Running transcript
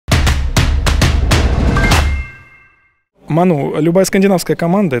Ману, любая скандинавская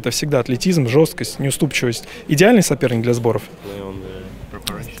команда – это всегда атлетизм, жесткость, неуступчивость. Идеальный соперник для сборов?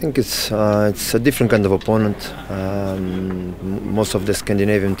 I think it's a different kind of opponent. Most of the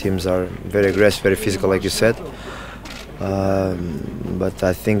Scandinavian teams are very aggressive, very physical, like you said. But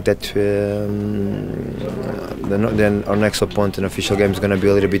I think that then our next opponent in official game is going to be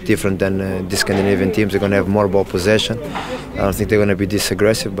a little bit different than the Scandinavian teams. They're going to have more ball possession. I don't think they're going to be this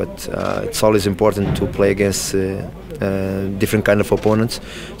aggressive, but it's always important to play against different kind of opponents,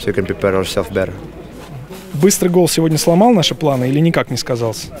 so you can prepare ourselves better. Быстрый гол сегодня сломал наши планы или никак не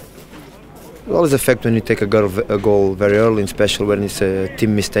сказался? Well, it's a fact when you take a goal very early, especially when it's a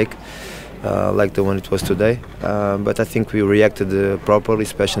team mistake, like the one it was today. But I think we reacted properly,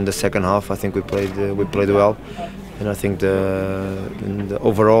 especially in the second half. I think we played well, and I think the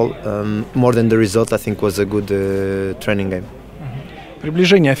overall, more than the result, I think was a good training game.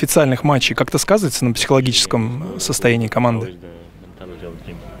 Приближение официальных матчей как-то сказывается на психологическом состоянии команды?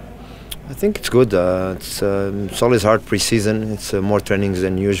 I think it's good. It's always hard pre-season. It's more trainings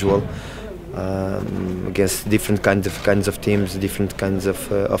than usual against different kinds of teams, different kinds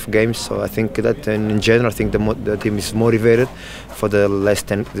of games. So I think that in general, I think the team is motivated for the last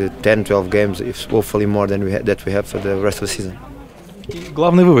 10-12 games, if hopefully more than we have for the rest of the season.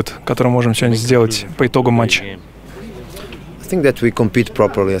 Главный вывод, который можем сегодня сделать по итогам матча. I think that we compete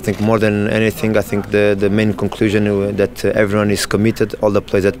properly. I think more than anything, I think the main conclusion that everyone is committed, all the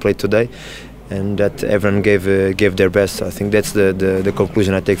players that played today, and that everyone gave their best. I think that's the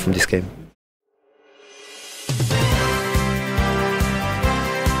conclusion I take from this game.